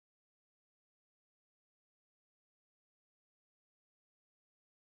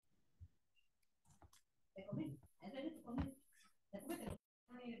Te comes. En serio, te comes. Te comes, te comes.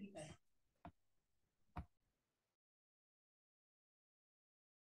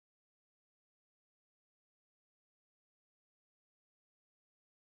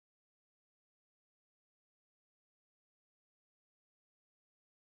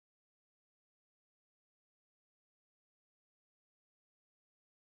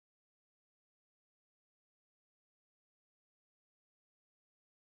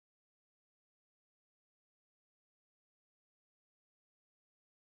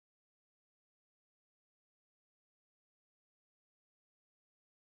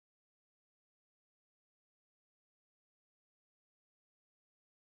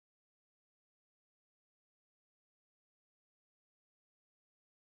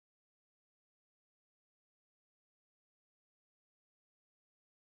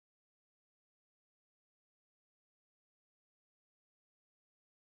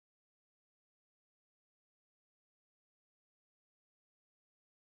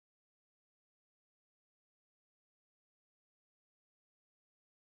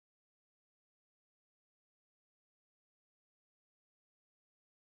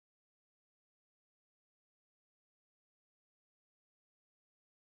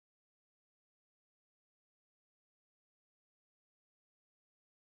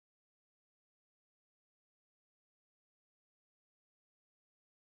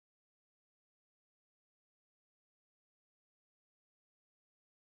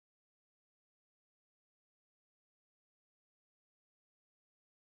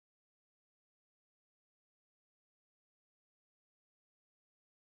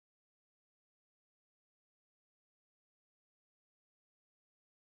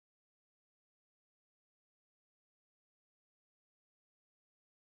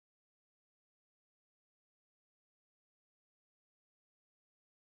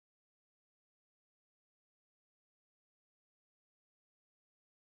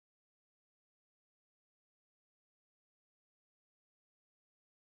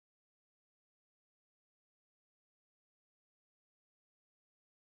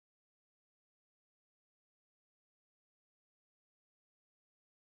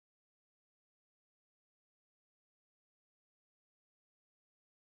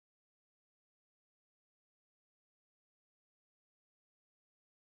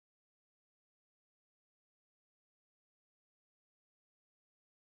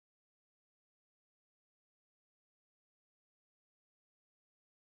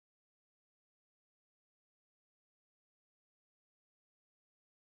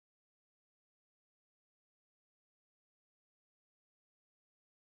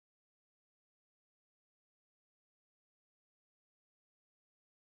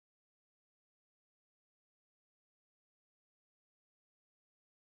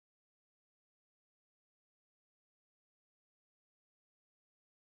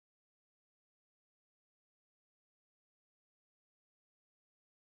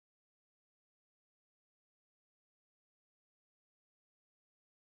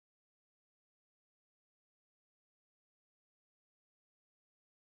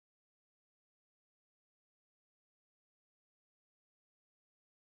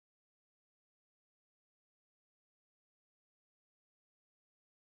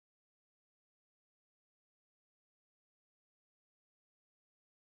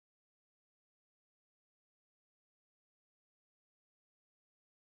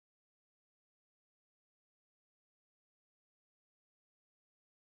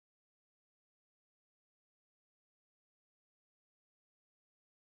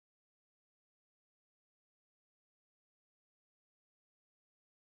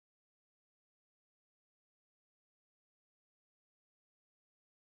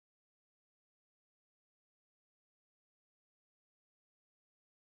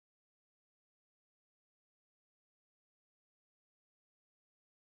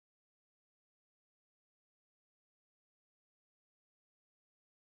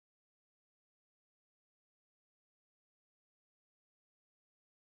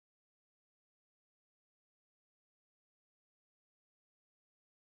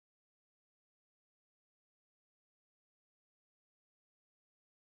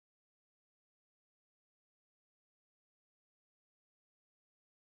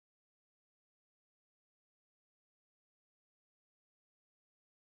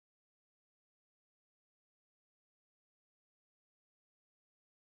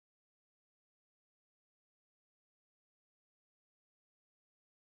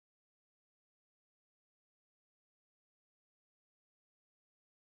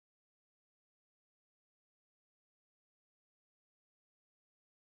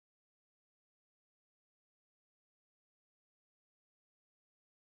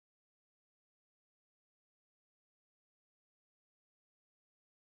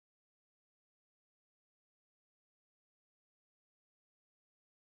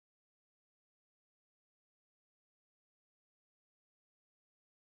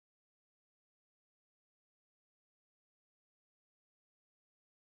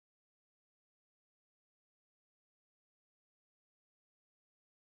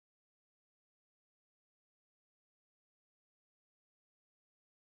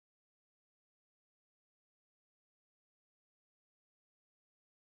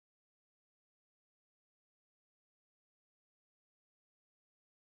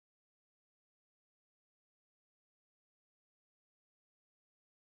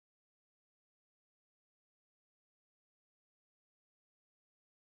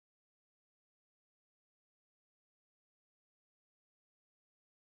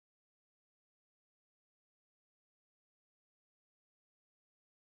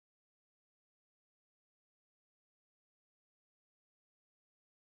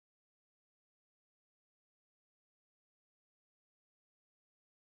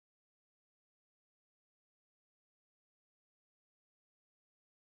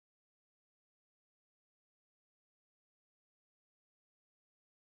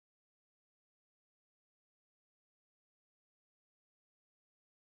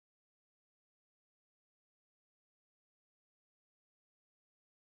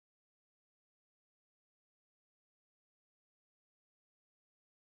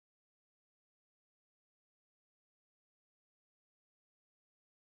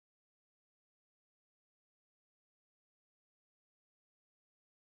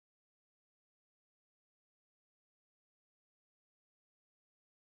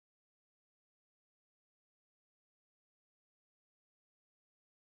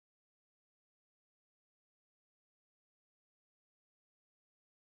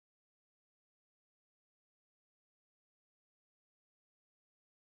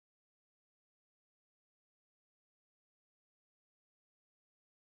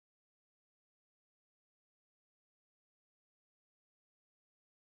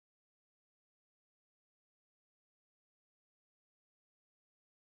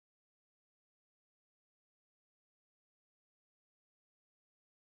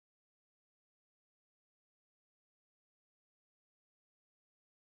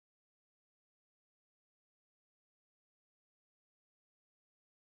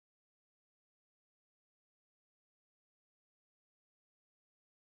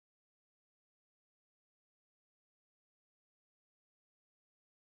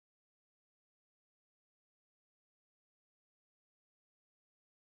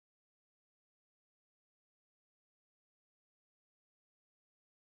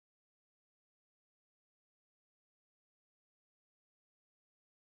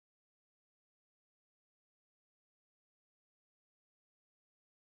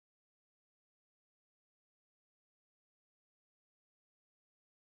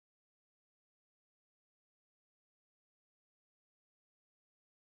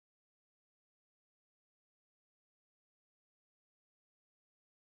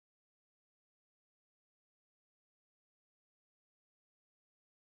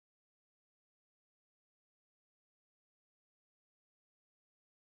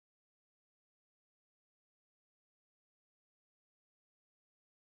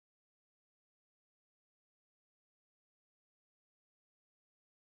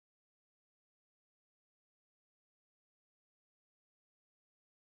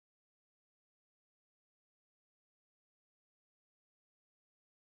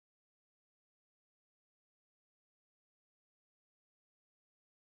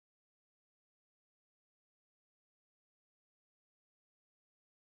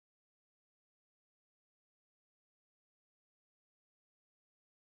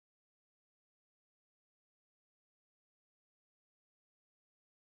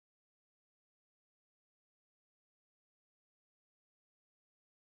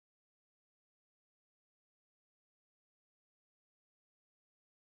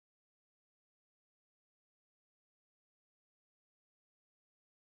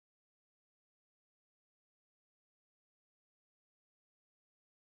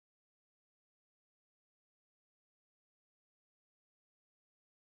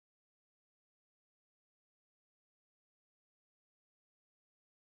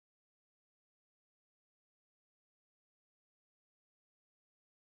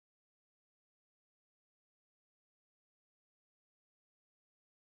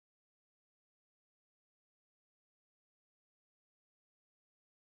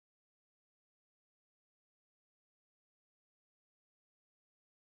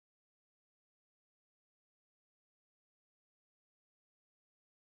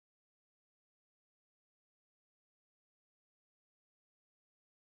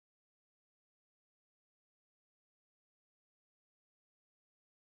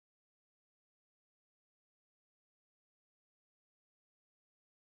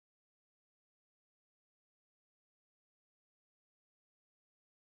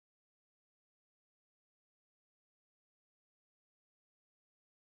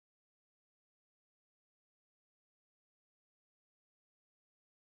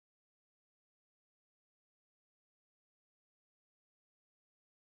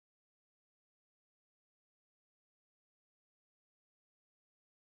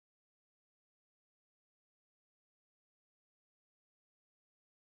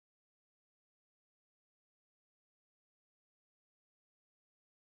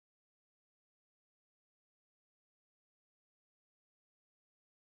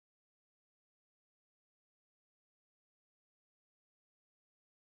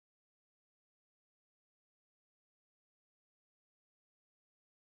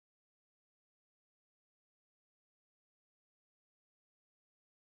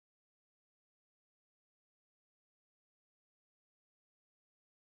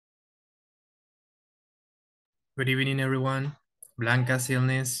 Good evening, everyone. Blanca's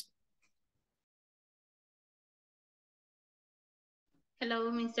illness.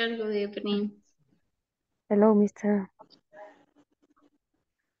 Hello, Mr. Good evening. Hello, Mister.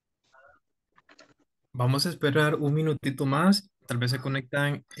 Vamos a esperar un minutito más. Tal vez se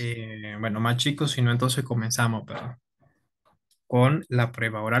conectan, bueno, más chicos, si no, entonces comenzamos, pero con la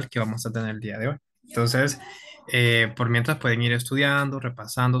prueba oral que vamos a tener el día de hoy. Entonces, por mientras pueden ir estudiando,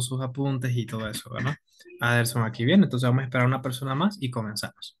 repasando sus apuntes y todo eso, ¿verdad? Aderson aquí viene, entonces vamos a esperar a una persona más y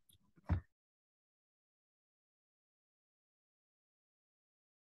comenzamos.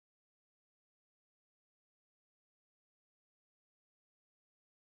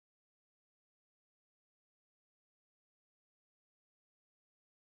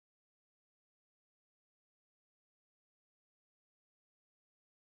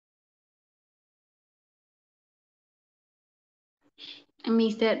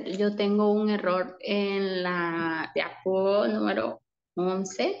 Mister, yo tengo un error en la de apodo número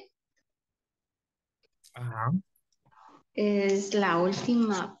 11. Ajá. Es la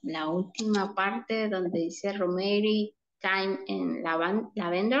última parte donde dice Rosemary Time en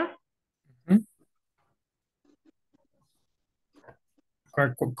Lavender. Ujú.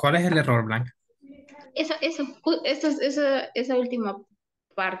 ¿Cuál es el error, Blanca? Esa última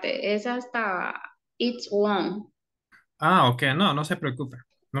parte es hasta It's One. Ah, ok, no, no se preocupe.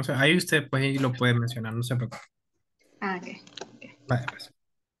 No sé, ahí usted pues ahí lo puede mencionar, no se preocupe. Ah, ok. Vale, pues.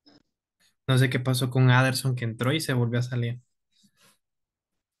 No sé qué pasó con Aderson que entró y se volvió a salir.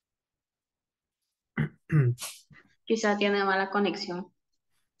 Quizá tiene mala conexión.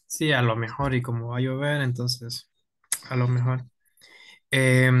 Sí, a lo mejor, y como va a llover, entonces, a lo mejor.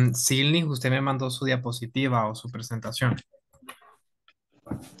 Silny, usted me mandó su diapositiva o su presentación,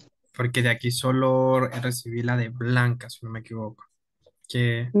 porque de aquí solo recibí la de Blanca, si no me equivoco.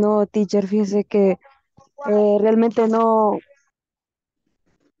 Que, No, teacher, fíjese que realmente no.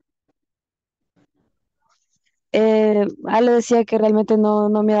 Ale decía que realmente no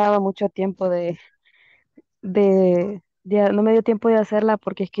me daba mucho tiempo no me dio tiempo de hacerla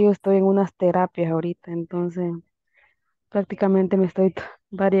porque es que yo estoy en unas terapias ahorita, entonces prácticamente me estoy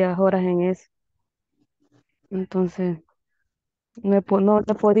varias horas en eso. Entonces no he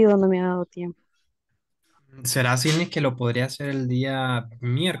podido, no me ha dado tiempo. ¿será Silny que lo podría hacer el día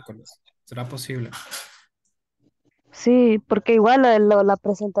miércoles? ¿Será posible? Sí, porque igual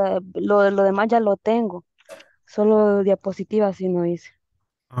lo demás ya lo tengo, solo diapositivas si no hice.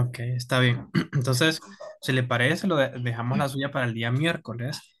 Ok, está bien. Entonces, si le parece, dejamos la suya para el día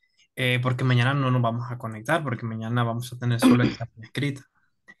miércoles, porque mañana no nos vamos a conectar, porque mañana vamos a tener solo examen escrita.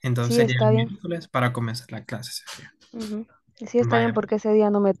 Entonces Sí, sería está el bien. miércoles para comenzar la clase, Sofía. Ujú. Sí, está bien Vaya, porque ese día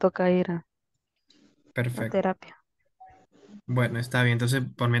no me toca ir a perfecto. terapia. Bueno, está bien. Entonces,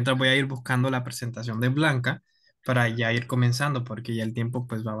 por mientras voy a ir buscando la presentación de Blanca para ya ir comenzando, porque ya el tiempo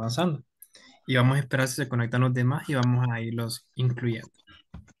pues va avanzando. Y vamos a esperar si se conectan los demás y vamos a irlos incluyendo.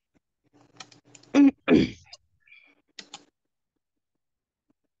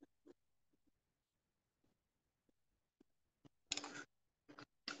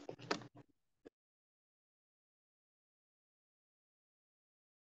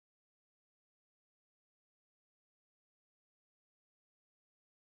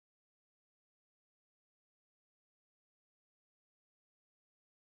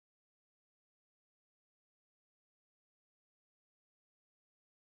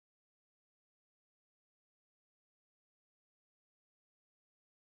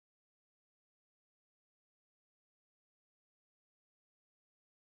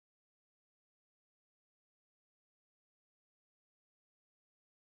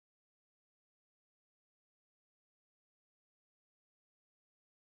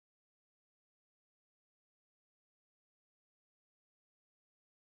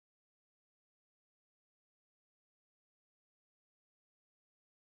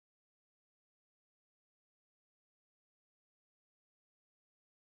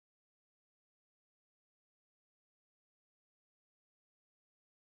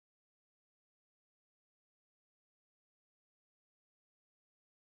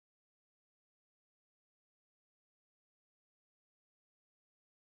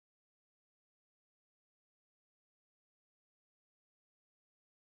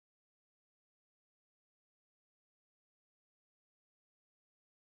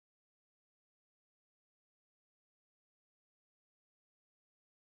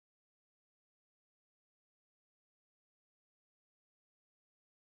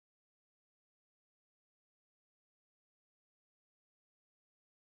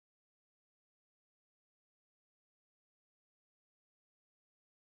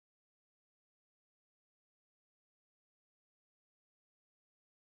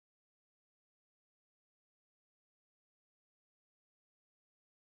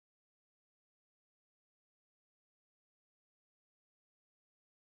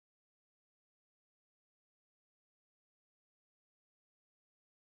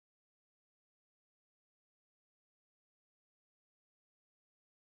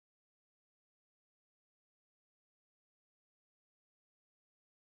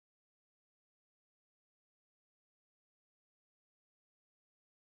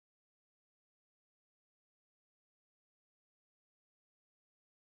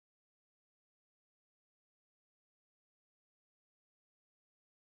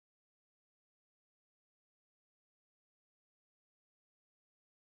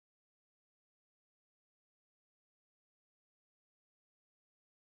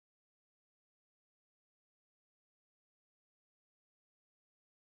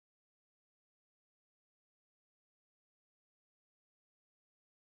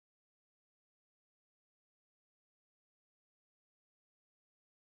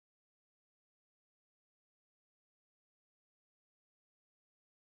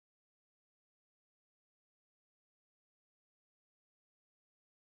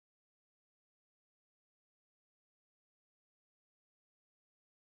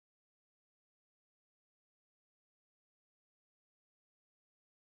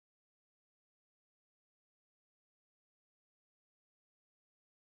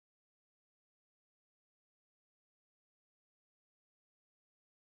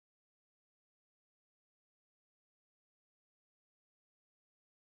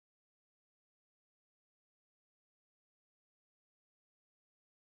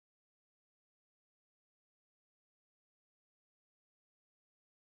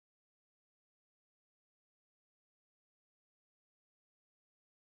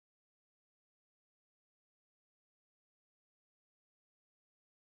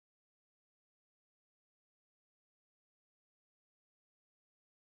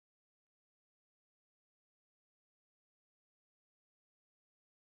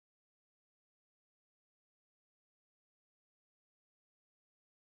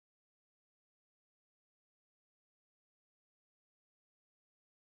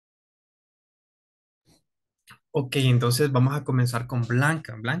 Ok, entonces vamos a comenzar con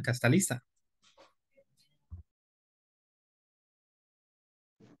Blanca. Blanca, ¿está lista?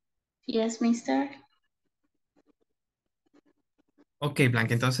 Yes, mister. Ok,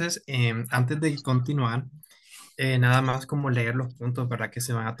 Blanca, entonces antes de continuar, nada más como leer los puntos, ¿verdad? Que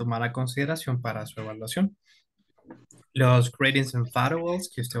se van a tomar a consideración para su evaluación. Los greetings and farewells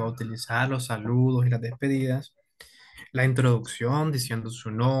que usted va a utilizar, los saludos y las despedidas. La introducción diciendo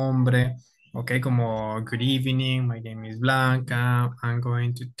su nombre, ok, como good evening, my name is Blanca, I'm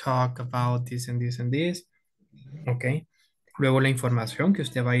going to talk about this and this and this, ok. Luego la información que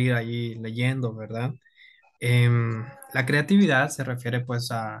usted va a ir ahí leyendo, ¿verdad? La creatividad se refiere pues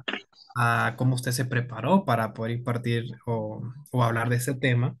a cómo usted se preparó para poder impartir o hablar de ese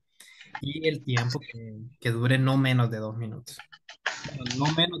tema y el tiempo que dure no menos de 2 minutos. Bueno, no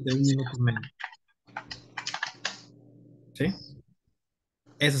menos de 1 minuto menos, ¿sí?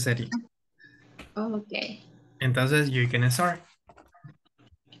 Eso sería. Okay. Entonces, you can start.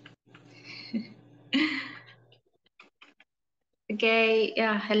 Okay,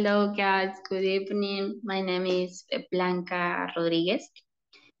 hello guys, good evening. My name is Blanca Rodriguez,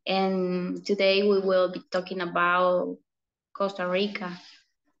 and today we will be talking about Costa Rica,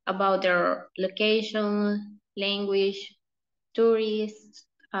 about their location, language, tourists,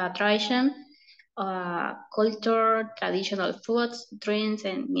 tradition, culture, traditional foods, drinks,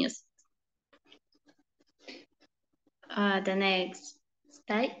 and music. The next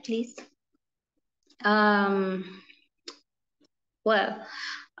slide, please. Um, well,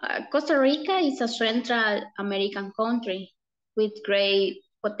 Costa Rica is a Central American country with great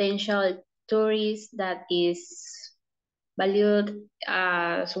potential tourists that is valued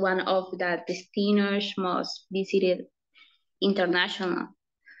as one of the destinations most visited international.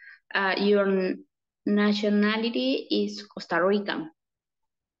 Your nationality is Costa Rican.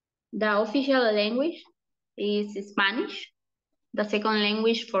 The official language is Spanish. The second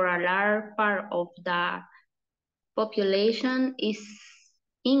language for a large part of the population is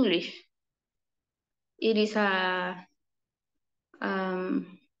English. It is a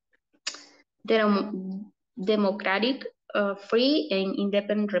um, democratic, free, and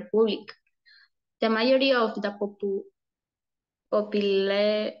independent republic. The majority of the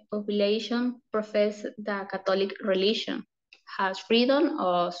population profess the Catholic religion, has freedom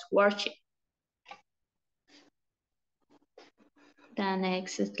of worship. The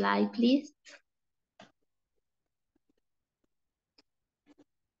next slide, please.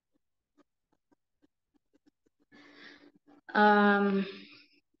 Um,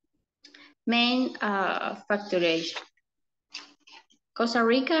 main factoration. Costa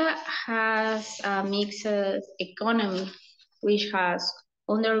Rica has a mixed economy, which has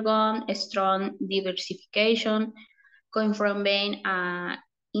undergone a strong diversification, going from being an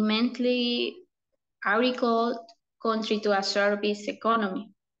immensely agricultural country to a service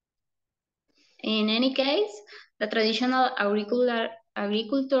economy. In any case, the traditional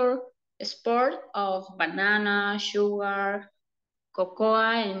agriculture export of banana, sugar, cocoa,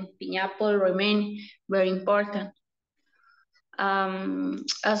 and pineapple remain very important,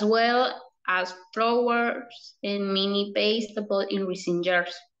 as well as flowers and many vegetables in recent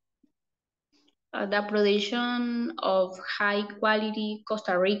years. The production of high quality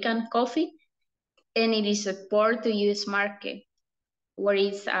Costa Rican coffee, and it is exported to US market, where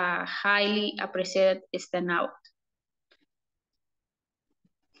it's a highly appreciated standout.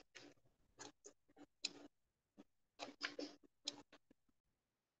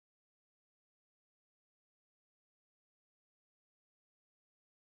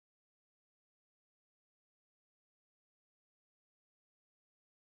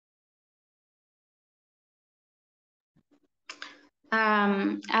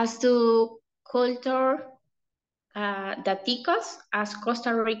 As to culture, the ticos as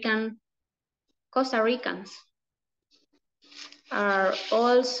Costa Ricans are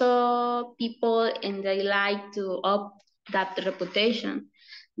also people and they like to up that reputation.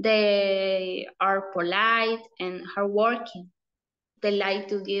 They are polite and hardworking. They like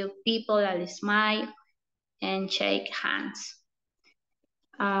to give people a smile and shake hands.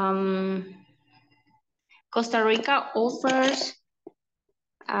 Um, Costa Rica offers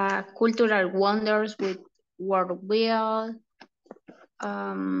cultural wonders with worldwide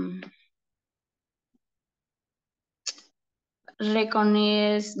um,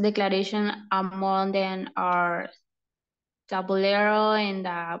 recognized declaration. Among them are Tabulero and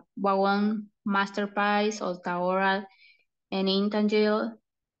the Wagon Masterpiece of the Oral and Intangible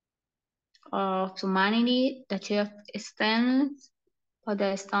of Humanity, the chief stands of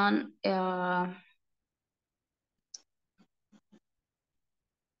the stone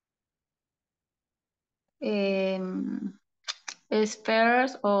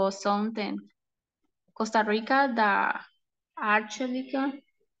Spheres or something. Costa Rica, the Architecture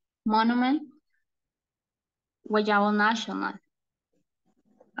Monument, Guayabo National.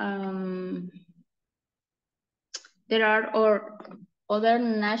 There are other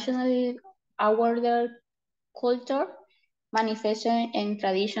nationally awarded culture manifestation and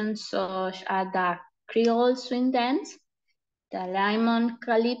traditions such as the Creole swing dance, the Limon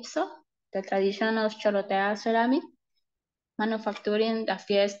Calypso, the tradition of Chorotea ceramic, manufacturing la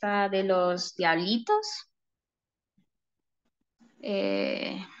fiesta de los diablitos,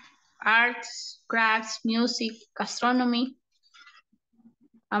 arts, crafts, music, gastronomy,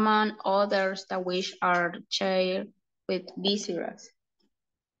 among others that which are shared with visitors.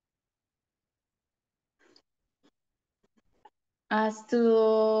 As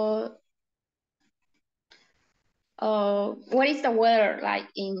to what is the weather like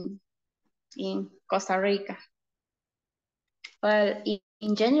in Costa Rica? Well,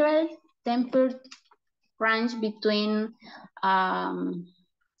 in general, temperature range between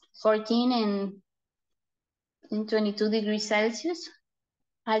 14 and 22 degrees Celsius.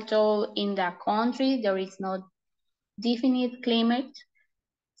 Although in the country there is no definite climate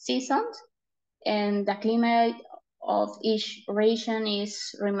seasons, and the climate of each region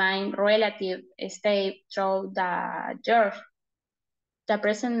is remain relative stable throughout the year. The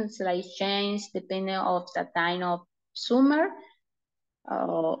present slight change depending of the time of summer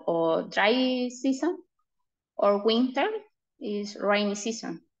or dry season, or winter is rainy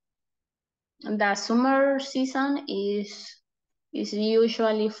season. The summer season is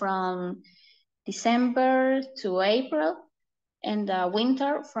usually from December to April, and the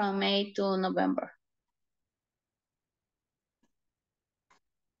winter from May to November.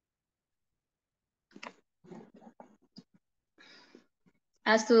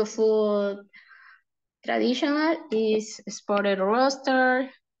 As to food, traditional is spotted roaster,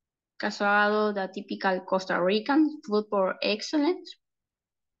 casado, the typical Costa Rican food for excellence,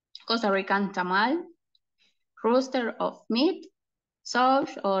 Costa Rican tamal, roaster of meat,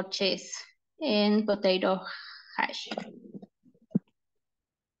 sauce or cheese, and potato hash.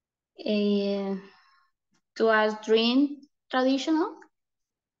 To us drink traditional,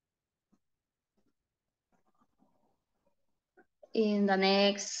 in the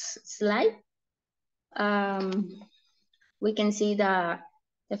next slide, we can see the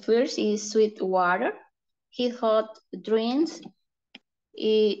first is sweet water. Heat hot drinks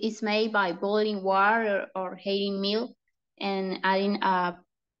is made by boiling water or heating milk and adding a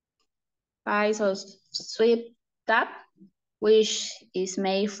piece of sweet tap, which is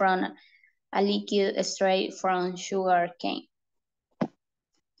made from a liquid straight from sugar cane.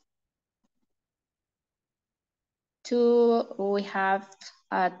 Two, we have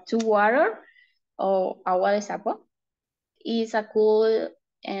two water or agua de sapo. It's a cool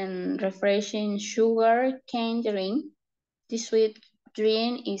and refreshing sugar cane drink. This sweet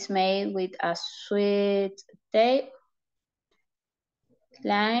drink is made with a sweet tea,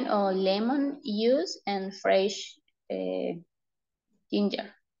 lime or lemon juice, and fresh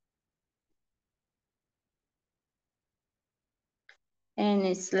ginger.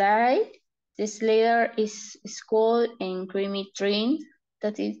 And slide. This layer is cold and creamy drink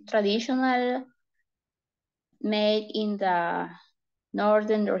that is traditional, made in the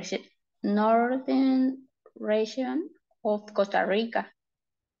northern region of Costa Rica.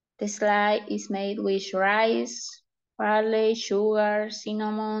 The slide is made with rice, barley, sugar,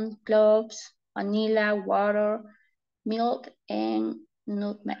 cinnamon, cloves, vanilla, water, milk, and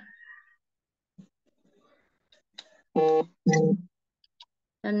nutmeg.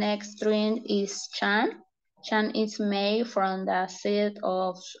 The next drink is chan. Chan is made from the seed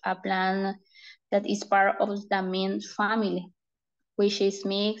of a plant that is part of the mint family, which is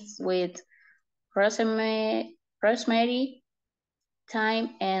mixed with rosemary, thyme,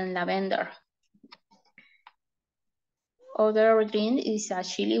 and lavender. Other drink is a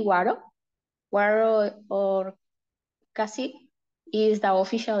chili guaro. Guaro or cacique is the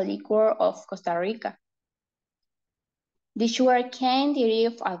official liquor of Costa Rica. The sugarcane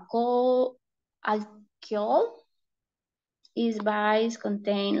derived alcohol is base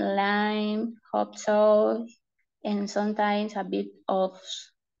contain lime, hop sauce, and sometimes a bit of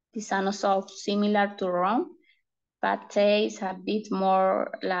tisano sauce similar to rum, but tastes a bit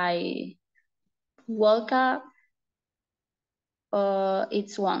more like vodka.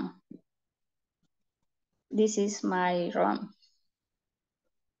 It's one. This is my rum.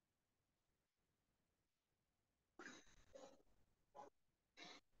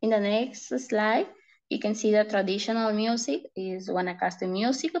 In the next slide, You can see the traditional music is Guanacaste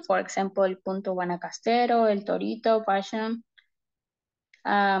music, for example, Punto Guanacastero, El Torito, Passion,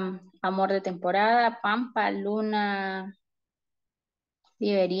 Amor de Temporada, Pampa, Luna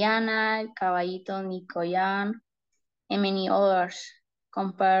Liberiana, El Caballito Nicoyan, and many others.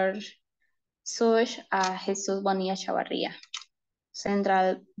 Compare such a Jesus Bonilla Chavarria.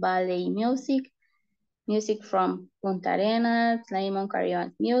 Central Valley music, music from Punta Arenas, Lemon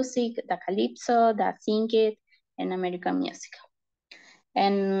Caribbean music, the Calypso, the Sing It, and American music.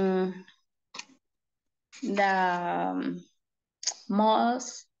 And the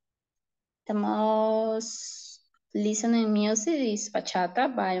most listening music is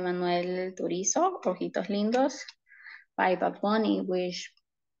Bachata by Manuel Turizo, Ojitos Lindos by Bad Bunny, which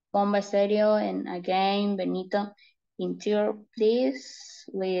Bomba Estéreo and again Benito Interior Please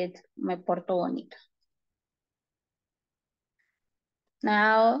with Me Porto Bonito.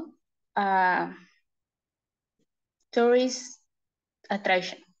 Now, tourist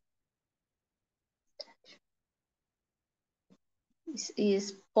attraction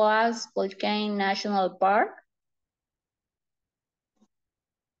is Poas Volcano National Park.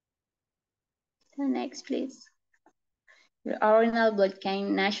 The next, please. The Original Volcano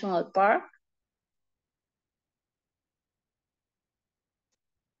National Park.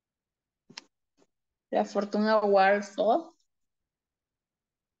 La Fortuna Waterfall.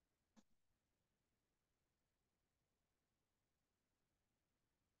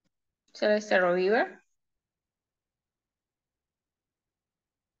 Celeste River.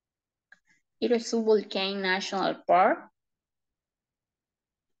 Irasu Volcano National Park.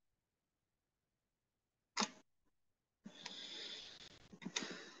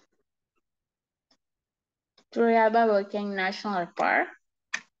 Turrialba Volcano National Park.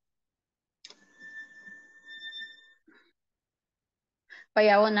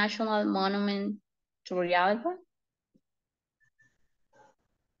 Payabo National Monument, Turrialba.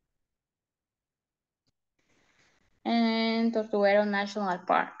 And Tortuguero National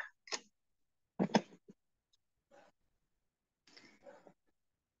Park.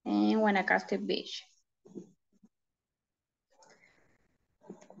 And Guanacaste Beach.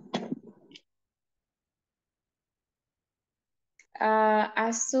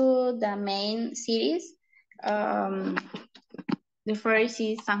 As to the main cities, the first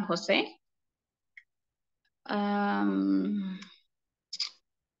is San Jose.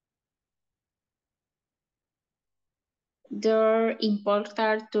 Their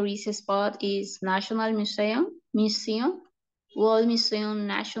important tourist spot is National Museum, World Museum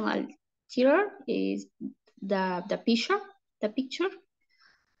National Theater is the picture.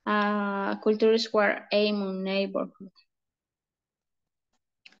 Culture Square, Amon neighborhood.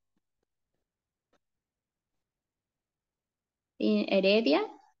 In Heredia,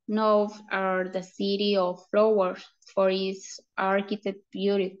 known as the city of flowers for its architect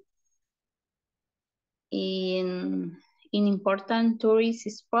beauty. In important tourist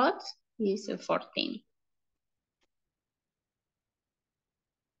spots is 14.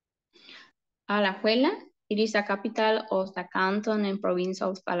 Alajuela, it is the capital of the canton and province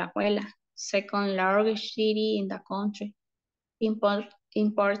of Alajuela, second largest city in the country.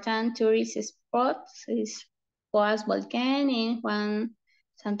 Important tourist spots is Poas Volcán and Juan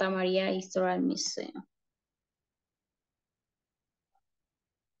Santa Maria Historical Museum.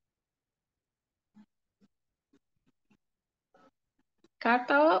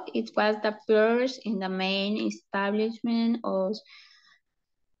 Cartago, it was the first in the main establishment of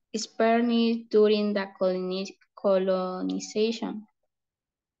Spanish during the colonization.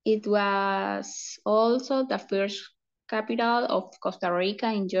 It was also the first capital of Costa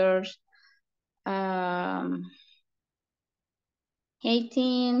Rica in years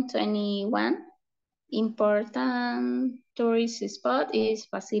 1821. Important tourist spot is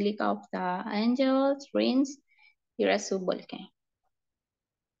Basilica of the Angels, Ruins, Irasu Volcano.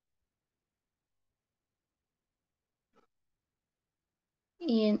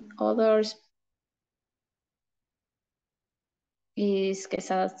 In others is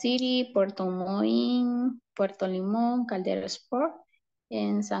Quesada City, Puerto Moín, Puerto Limón, Caldera Sport,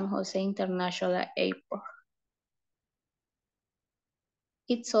 and San Jose International Airport.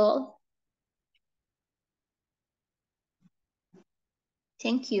 It's all.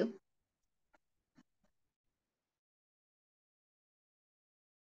 Thank you.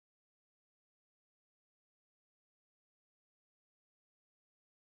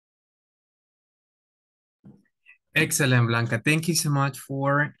 Excellent, Blanca. Thank you so much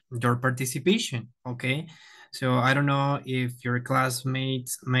for your participation. Okay. So I don't know if your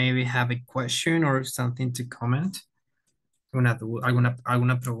classmates maybe have a question or something to comment.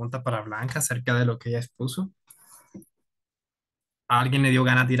 ¿Alguna pregunta para Blanca acerca de lo que ella expuso? ¿A alguien le dio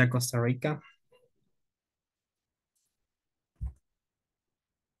ganas de ir a Costa Rica?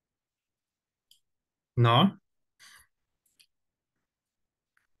 ¿No?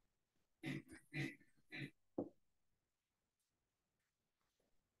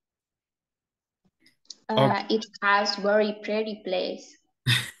 Oh, It has very pretty place.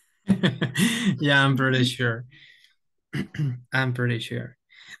 yeah, I'm pretty sure. I'm pretty sure.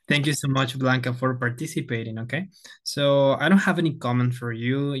 Thank you so much, Blanca, for participating. Okay. So I don't have any comment for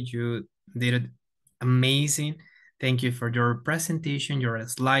you. You did it amazing. Thank you for your presentation, your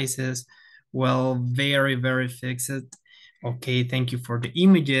slices. Well, very, very fixed. Okay. Thank you for the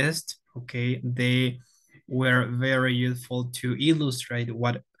images. Okay. They were very useful to illustrate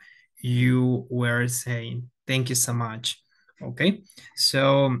what you were saying. Thank you so much. Okay.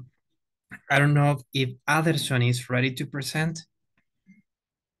 So I don't know if Aderson is ready to present.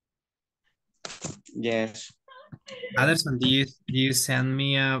 Yes. Aderson, do you send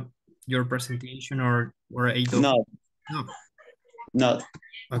me your presentation or a document? No, No. no.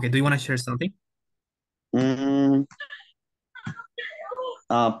 Okay. Do you want to share something? Mm,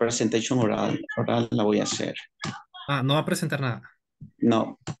 presentation oral. Oral la voy a hacer. Ah, no va a presentar nada.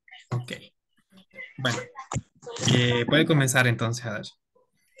 No. Ok. Bueno, puede comenzar entonces, Aderson.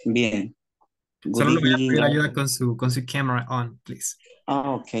 Bien. Good Solo le voy a evening. pedir ayuda con su camera on, please.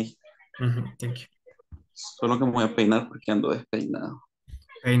 Ok. Thank you. Solo que me voy a peinar porque ando despeinado.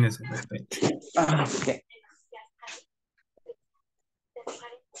 Peínese, pues, peínese. Ok.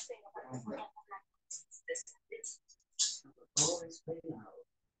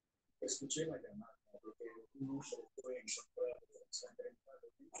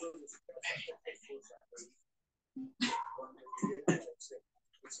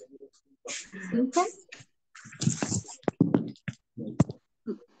 Okay.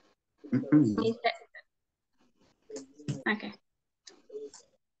 Okay.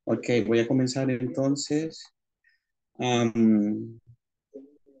 Ok, voy a comenzar entonces. El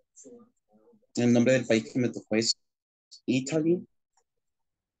nombre del país que me tocó es Italy.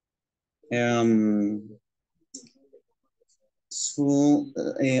 Su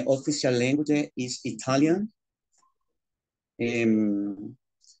official language is Italian.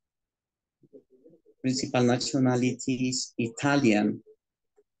 Principal nationality is Italian.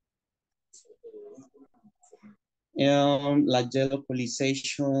 La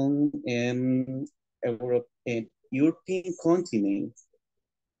geolocalization in Europe, European continent.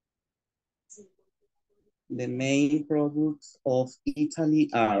 The main products of Italy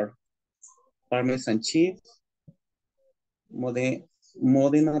are Parmesan cheese,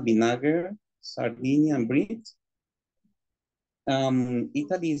 Modena vinegar, Sardinian bread.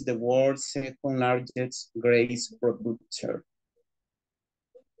 Italy is the world's second largest grapes producer.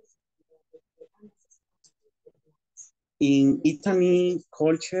 In Italy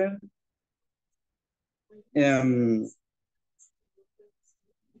culture,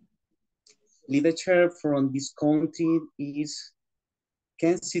 literature from this country is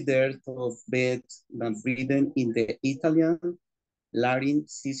considered to be written in the Italian, Latin,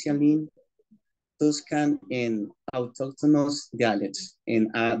 Sicilian, Tuscan, and autochthonous dialects, and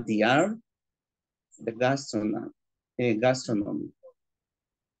the art, the gastronomy.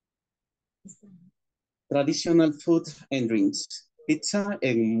 Traditional food and drinks, pizza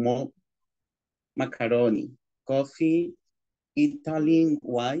and macaroni, coffee, Italian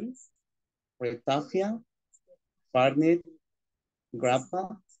wine, ratafia, farnet,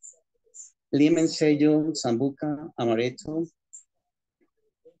 grappa, lemon sello, sambuca, amaretto,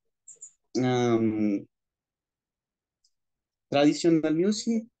 traditional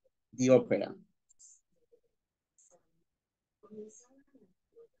music, the opera.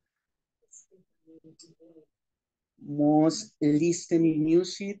 Most listening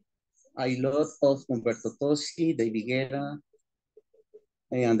music, I love of Umberto Tozzi, David Guerra,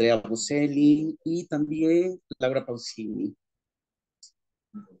 Andrea Bocelli y también Laura Pausini.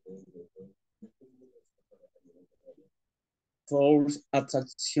 Tours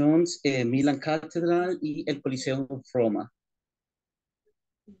attractions, Milan Cathedral y el Coliseo de Roma.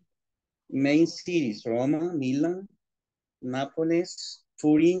 Main cities, Roma, Milan, Nápoles,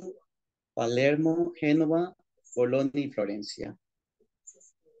 Turín, Palermo, Génova, Bolonia y Florencia.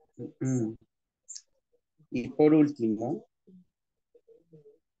 Y por último,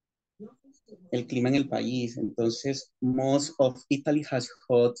 el clima en el país. Entonces, most of Italy has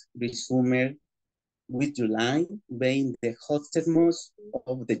hot this summer, with July being the hottest month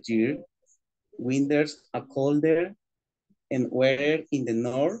of the year. Winters are colder and wetter in the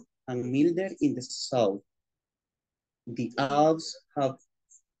north and milder in the south. The Alps have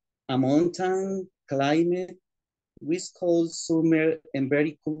a mountain climate with cold summer and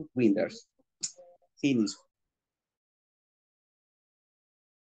very cool winters. Finish.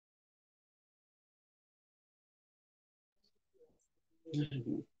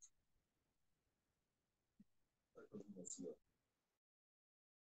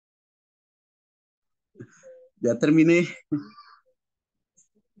 Ya terminé.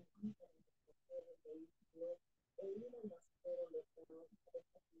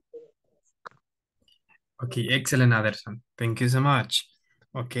 Okay, excellent, Anderson. Thank you so much.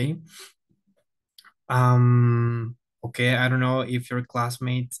 Okay. Okay, I don't know if your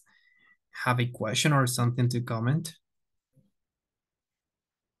classmates have a question or something to comment.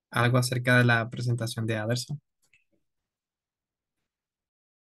 Algo acerca de la presentación de Anderson.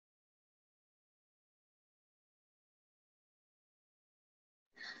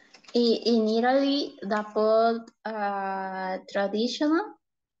 In Italy, the food the traditional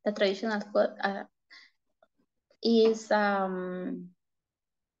food is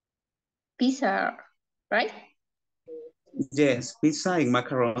pizza, right? Yes, pizza and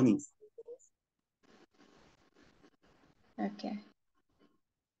macaroni. Okay.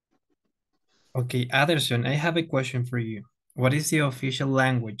 Okay, Anderson, I have a question for you. What is the official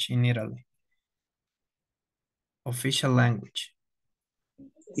language in Italy? Official language.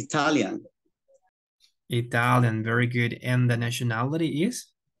 Italian. Italian, very good. And the nationality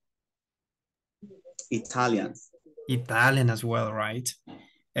is? Italian. Italian as well, right?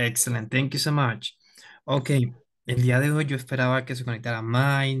 Excellent, thank you so much. Ok, el día de hoy yo esperaba que se conectara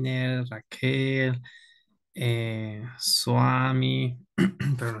Mainer, Raquel, Swami,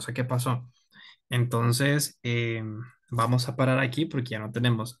 pero no sé qué pasó. Entonces, vamos a parar aquí porque ya no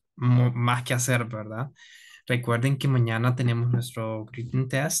tenemos más que hacer, ¿verdad? Recuerden que mañana tenemos nuestro greeting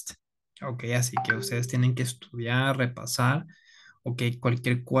test, ok, así que ustedes tienen que estudiar, repasar, ok,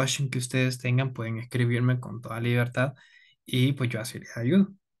 cualquier question que ustedes tengan pueden escribirme con toda libertad y pues yo así les ayudo.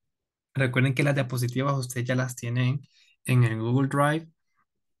 Recuerden que las diapositivas ustedes ya las tienen en el Google Drive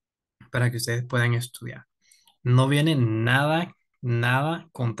para que ustedes puedan estudiar. No viene nada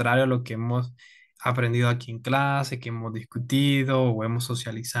contrario a lo que hemos aprendido aquí en clase, que hemos discutido o hemos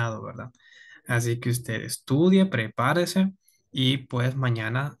socializado, ¿verdad? Así que usted estudie, prepárese y pues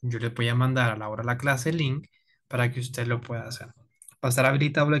mañana yo le voy a mandar a la hora de la clase el link para que usted lo pueda hacer. Va a estar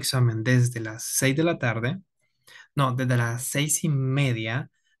habilitado el examen desde las 6 de la tarde, no, desde las 6:30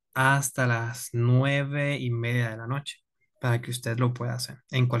 hasta las 9:30 de la noche, para que usted lo pueda hacer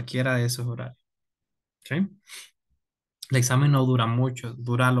en cualquiera de esos horarios. ¿Sí? El examen no dura mucho,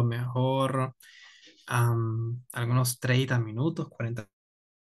 dura a lo mejor algunos 30 minutos, 40.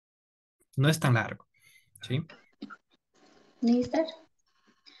 No es tan largo. ¿Sí? Mister,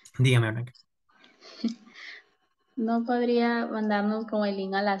 Dígame, Blanca. no podría mandarnos como el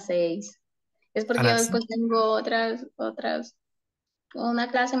link a las 6. Es A porque yo las después tengo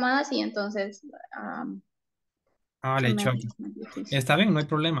una clase más y entonces se le me hace choca. más difícil. Está bien, no hay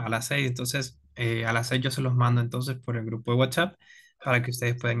problema. A las 6, entonces, a las 6 yo se los mando entonces por el grupo de WhatsApp para que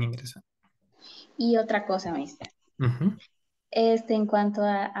ustedes puedan ingresar. Y otra cosa, Mister. Ujú. En cuanto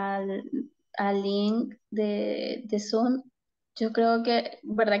al link de Zoom, yo creo que,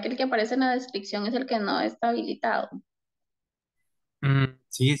 ¿verdad que el que aparece en la descripción es el que no está habilitado?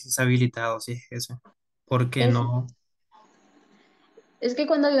 Sí, sí, es habilitado, sí es ese. ¿Por qué Es, no? es que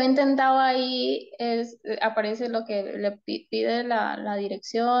cuando yo he intentado ahí, aparece lo que le pide la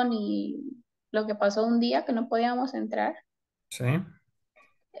dirección y lo que pasó un día que no podíamos entrar. Sí.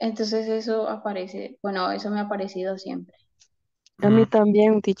 Entonces eso aparece, bueno, eso me ha aparecido siempre. A mí Mm,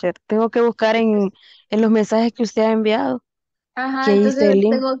 también, teacher. Tengo que buscar en los mensajes que usted ha enviado, Ajá, que entonces hice el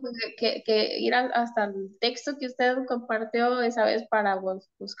link. tengo que ir hasta el texto que usted compartió esa vez para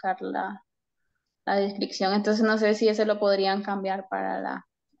buscar la descripción. Entonces no sé si ese lo podrían cambiar perfecto. para la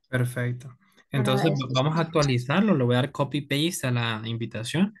Entonces vamos a descripción. actualizarlo. Le voy a dar copy paste a la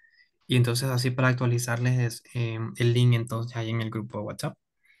invitación y entonces así para actualizarles el link entonces ahí en el grupo de WhatsApp.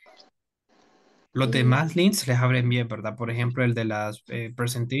 Los Y demás links les abren bien, ¿verdad? Por ejemplo, el de las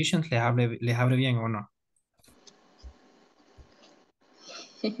presentations les abre bien o no.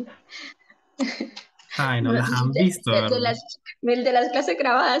 Ay, no no, las han visto, de ¿verdad? el de las clases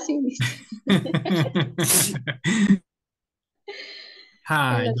grabadas, sí, ¿viste? En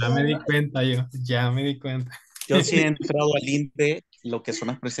Ay, los ya me di grabados. cuenta yo, ya me di cuenta. Yo sí he entrado al INPE, lo que son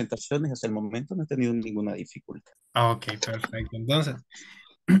las presentaciones, hasta el momento no he tenido ninguna dificultad. Ok, perfecto.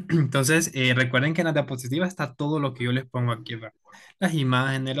 Entonces, recuerden que en la diapositiva está todo lo que yo les pongo aquí, ¿verdad? Las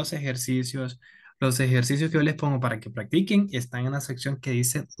imágenes, los ejercicios que yo les pongo para que practiquen están en la sección que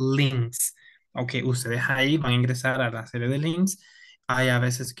dice links. Ok, ustedes ahí van a ingresar a la serie de links. Hay a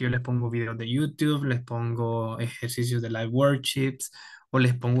veces que yo les pongo videos de YouTube, les pongo ejercicios de live worksheets o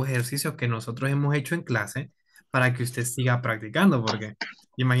les pongo ejercicios que nosotros hemos hecho en clase para que usted siga practicando, porque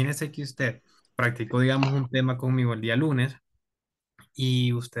imagínese que usted practicó, digamos, un tema conmigo el día lunes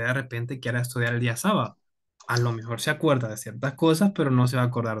y usted de repente quiera estudiar el día sábado. A lo mejor se acuerda de ciertas cosas, pero no se va a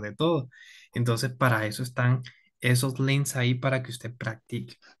acordar de todo. Entonces, para eso están esos links ahí para que usted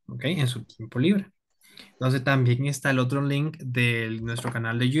practique, ¿ok? En su tiempo libre. Entonces, también está el otro link de nuestro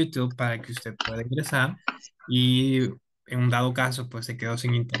canal de YouTube para que usted pueda ingresar y en un dado caso, pues se quedó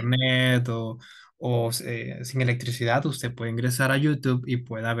sin internet o sin electricidad, usted puede ingresar a YouTube y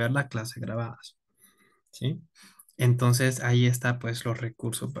pueda ver las clases grabadas, ¿sí? Entonces, ahí está pues los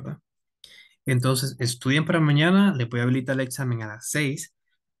recursos, ¿verdad? Entonces, estudien para mañana, les voy a habilitar el examen a las 6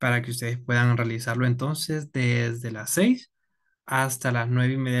 para que ustedes puedan realizarlo entonces desde las 6 hasta las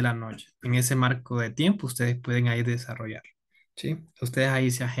 9:30 de la noche. En ese marco de tiempo, ustedes pueden ahí desarrollar, ¿sí? Ustedes ahí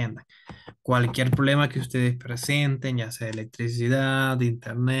se agendan. Cualquier problema que ustedes presenten, ya sea de electricidad, de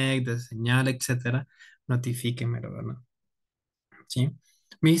internet, de señal, etcétera, notifíquenmelo, ¿verdad? ¿Sí?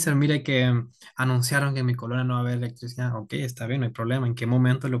 Mister, mire que anunciaron que en mi colonia no va a haber electricidad. Ok, está bien, no hay problema. ¿En qué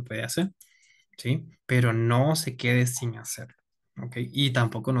momento lo puede hacer? ¿Sí? Pero no se quede sin hacerlo. ¿Ok? Y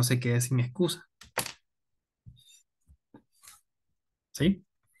tampoco no se quede sin excusa. ¿Sí?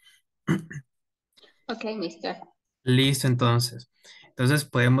 Okay, mister. Listo, entonces. Entonces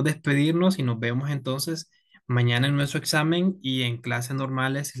podemos despedirnos y nos vemos entonces mañana en nuestro examen y en clases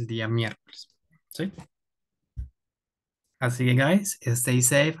normales el día miércoles. ¿Sí? Así que, guys, stay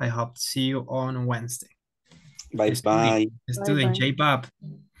safe. I hope to see you on Wednesday. Bye Estudien, bye. Bye estudien, bye. shape up.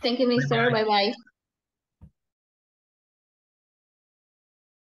 Thank you, Bye mister. bye. Bye-bye.